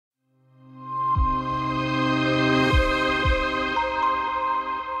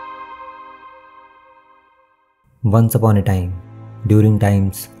Once upon a time, during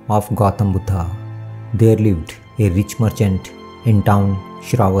times of Gautam Buddha, there lived a rich merchant in town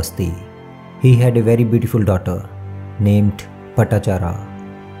Shravasti. He had a very beautiful daughter named Patachara.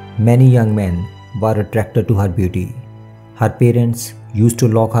 Many young men were attracted to her beauty. Her parents used to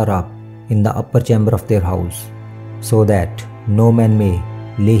lock her up in the upper chamber of their house so that no man may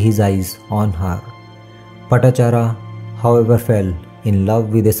lay his eyes on her. Patachara, however, fell in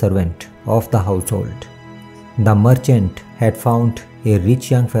love with a servant of the household. The merchant had found a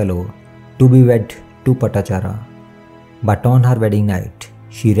rich young fellow to be wed to Patachara, but on her wedding night,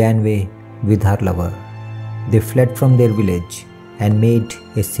 she ran away with her lover. They fled from their village and made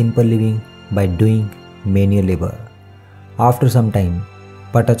a simple living by doing menial labor. After some time,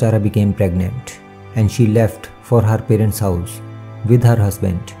 Patachara became pregnant and she left for her parents' house with her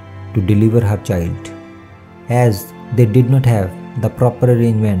husband to deliver her child. As they did not have the proper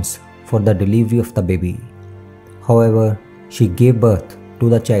arrangements for the delivery of the baby. However, she gave birth to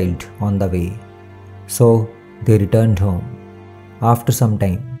the child on the way. So they returned home. After some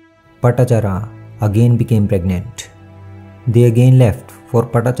time, Patachara again became pregnant. They again left for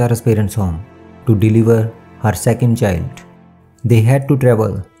Patachara's parents' home to deliver her second child. They had to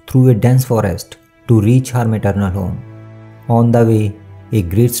travel through a dense forest to reach her maternal home. On the way, a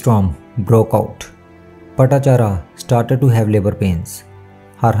great storm broke out. Patachara started to have labor pains.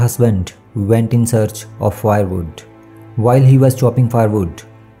 Her husband went in search of firewood. While he was chopping firewood,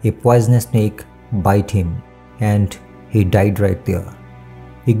 a poisonous snake bit him and he died right there.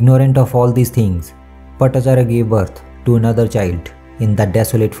 Ignorant of all these things, Patachara gave birth to another child in the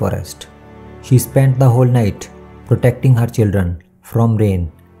desolate forest. She spent the whole night protecting her children from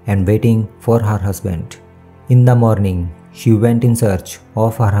rain and waiting for her husband. In the morning, she went in search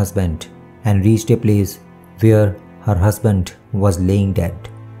of her husband and reached a place where her husband was laying dead.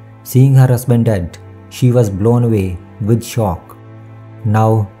 Seeing her husband dead, she was blown away with shock.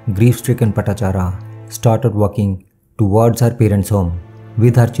 Now, grief-stricken Patachara started walking towards her parents' home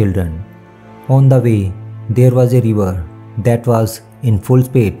with her children. On the way, there was a river that was in full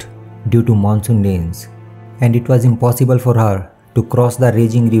spate due to monsoon rains, and it was impossible for her to cross the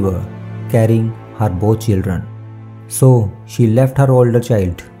raging river carrying her both children. So, she left her older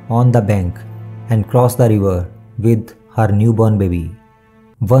child on the bank and crossed the river with her newborn baby.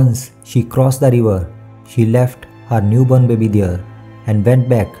 Once she crossed the river, she left her newborn baby there and went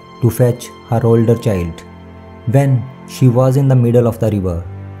back to fetch her older child. When she was in the middle of the river,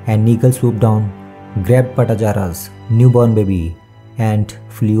 an eagle swooped down, grabbed Patachara's newborn baby and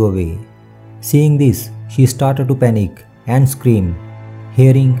flew away. Seeing this, she started to panic and scream.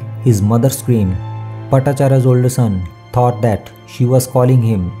 Hearing his mother scream, Patachara's older son thought that she was calling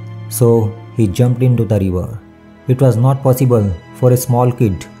him, so he jumped into the river. It was not possible for a small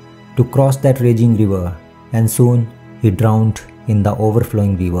kid to cross that raging river, and soon he drowned in the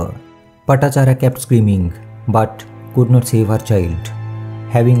overflowing river. Patachara kept screaming but could not save her child.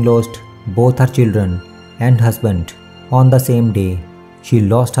 Having lost both her children and husband on the same day, she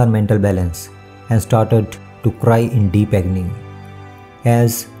lost her mental balance and started to cry in deep agony.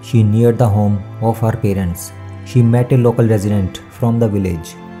 As she neared the home of her parents, she met a local resident from the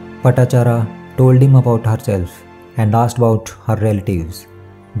village. Patachara told him about herself and asked about her relatives.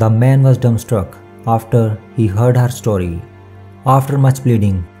 The man was dumbstruck after he heard her story. After much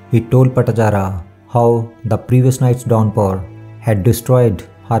pleading, he told Patachara how the previous night's downpour had destroyed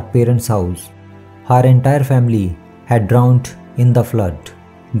her parents' house. Her entire family had drowned in the flood.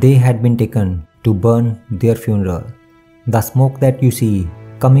 They had been taken to burn their funeral. The smoke that you see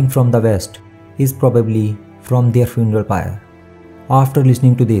coming from the west is probably from their funeral pyre. After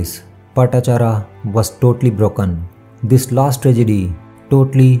listening to this, Patachara was totally broken. This last tragedy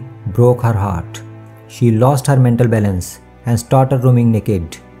totally broke her heart. She lost her mental balance and started roaming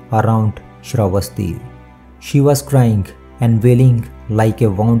naked around Shravasti. She was crying and wailing like a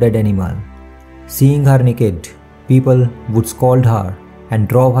wounded animal. Seeing her naked, people would scold her and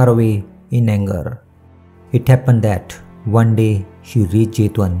drove her away in anger. It happened that one day she reached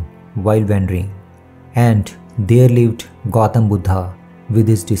Jetwan while wandering, and there lived Gautam Buddha with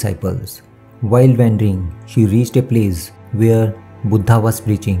his disciples. While wandering, she reached a place where Buddha was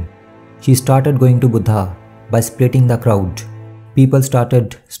preaching. She started going to Buddha by splitting the crowd. People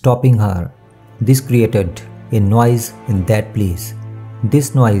started stopping her. This created a noise in that place.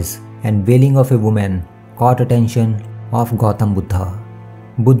 This noise and wailing of a woman caught attention of Gautam Buddha.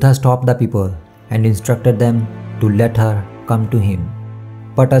 Buddha stopped the people and instructed them to let her come to him.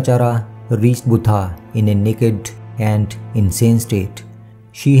 Patachara reached Buddha in a naked and insane state.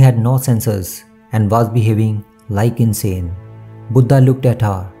 She had no senses and was behaving like insane. Buddha looked at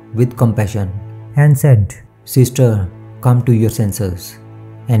her with compassion and said, Sister, come to your senses.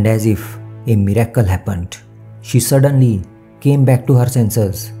 And as if a miracle happened, she suddenly came back to her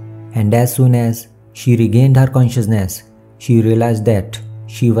senses, and as soon as she regained her consciousness, she realized that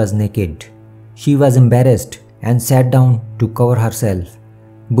she was naked. She was embarrassed and sat down to cover herself.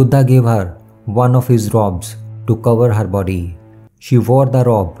 Buddha gave her one of his robes to cover her body. She wore the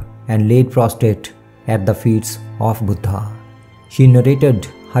robe and laid prostrate at the feet of Buddha. She narrated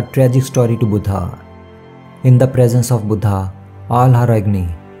her tragic story to Buddha. In the presence of Buddha, all her agony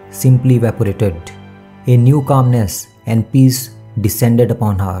simply evaporated. A new calmness and peace descended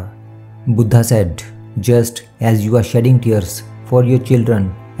upon her. Buddha said, "Just as you are shedding tears for your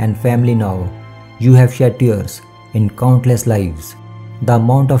children and family now, you have shed tears in countless lives. The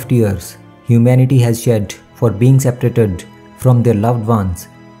amount of tears humanity has shed for being separated from their loved ones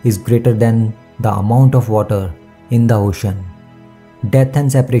is greater than the amount of water in the ocean. Death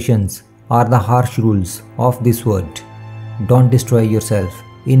and separations are the harsh rules of this world. Don't destroy yourself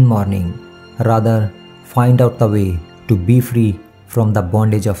in mourning. Rather, find out the way to be free from the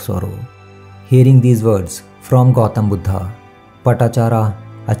bondage of sorrow." Hearing these words from Gautam Buddha, Patachara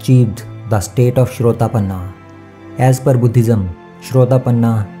achieved the state of Shrotapanna. As per Buddhism,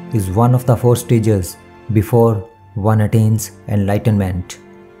 Shrotapanna is one of the 4 stages before one attains enlightenment.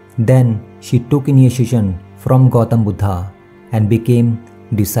 Then she took initiation from Gautam Buddha and became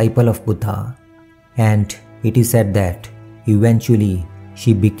disciple of Buddha. And it is said that eventually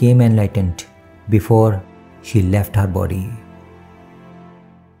she became enlightened before she left her body.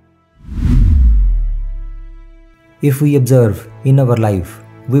 If we observe in our life,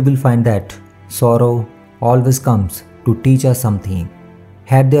 we will find that sorrow always comes to teach us something.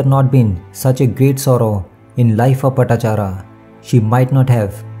 Had there not been such a great sorrow in life of Patachara, she might not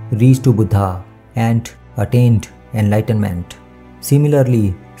have reached to Buddha and attained enlightenment.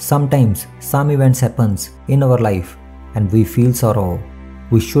 Similarly, sometimes some events happens in our life and we feel sorrow.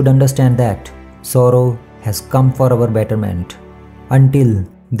 We should understand that sorrow has come for our betterment. Until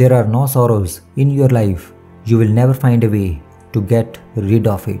there are no sorrows in your life, you will never find a way to get rid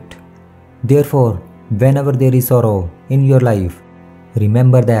of it. Therefore, whenever there is sorrow in your life,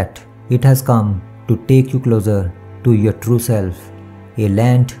 remember that it has come to take you closer to your true self, a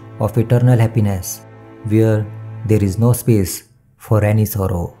land of eternal happiness where there is no space for any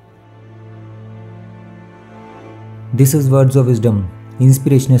sorrow. This is Words of Wisdom,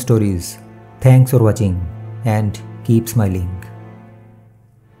 Inspirational Stories. Thanks for watching and keep smiling.